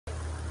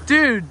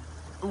Dude,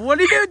 what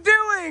are you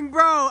doing,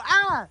 bro?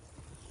 Ah!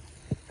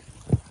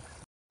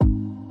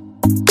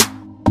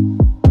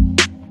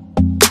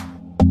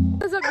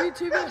 What's up,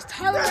 YouTube? It's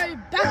Tyler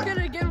Wright back at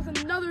it again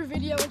with another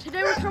video, and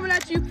today we're coming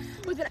at you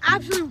with an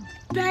absolute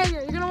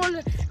banger. You're gonna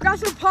want to grab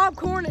some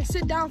popcorn and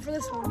sit down for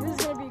this one. This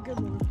is gonna be a good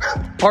one.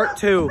 Part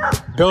 2,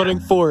 building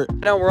fort.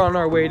 Now we're on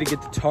our way to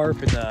get the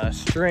tarp and the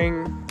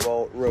string.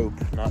 Well, rope,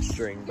 not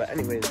string. But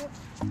anyways,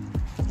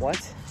 what?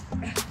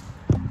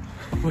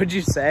 What'd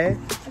you say?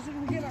 I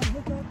said we're getting our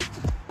hookup.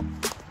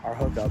 Our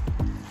hookup.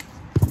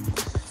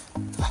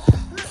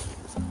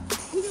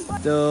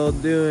 Still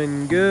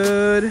doing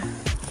good.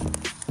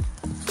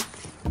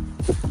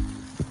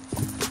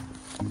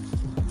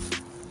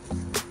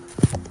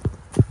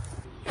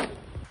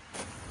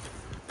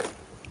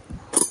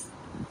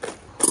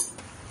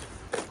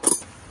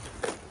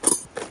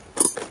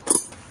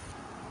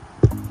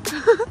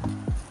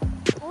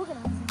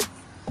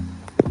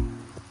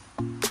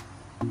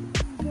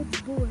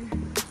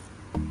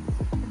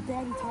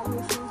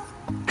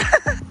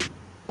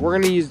 We're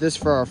gonna use this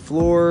for our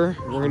floor.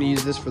 We're gonna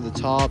use this for the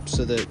top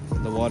so that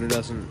the water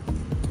doesn't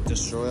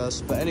destroy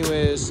us. But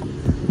anyways,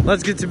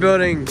 let's get to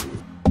building.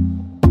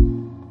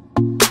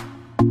 I'm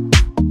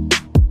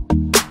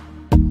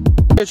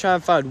gonna try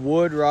and find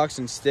wood, rocks,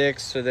 and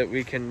sticks so that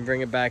we can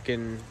bring it back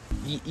in.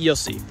 You'll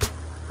see.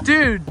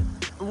 Dude,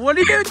 what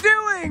are you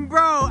doing,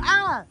 bro?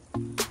 Ah!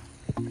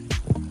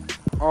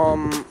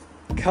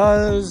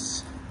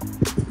 Cause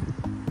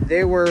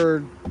they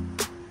were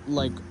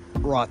like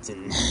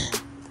rotten.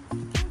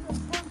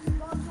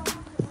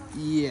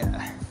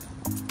 Yeah.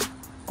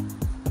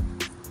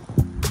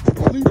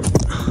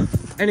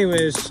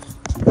 Anyways,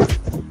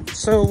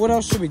 so what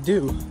else should we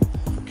do?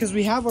 Because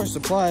we have our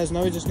supplies,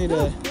 now we just need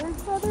to...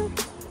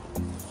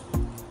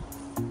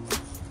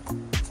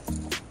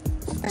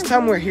 Next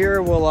time we're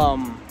here, we'll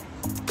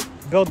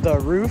build the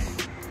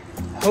roof,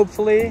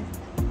 hopefully,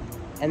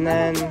 and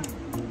then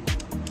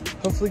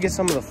hopefully get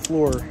some of the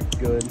floor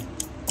good.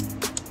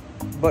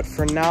 But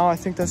for now, I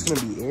think that's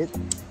gonna be it.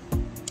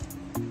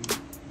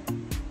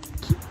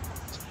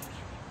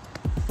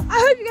 I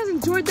hope you guys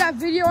enjoyed that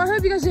video. I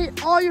hope you guys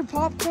ate all your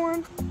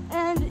popcorn.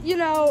 And, you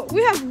know,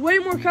 we have way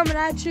more coming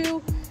at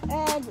you.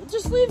 And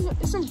just leave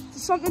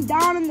something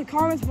down in the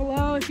comments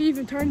below if he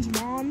even turns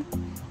them on.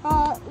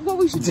 What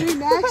we should do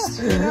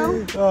next, you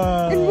know?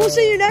 And we'll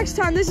see you next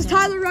time. This is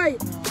Tyler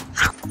Wright.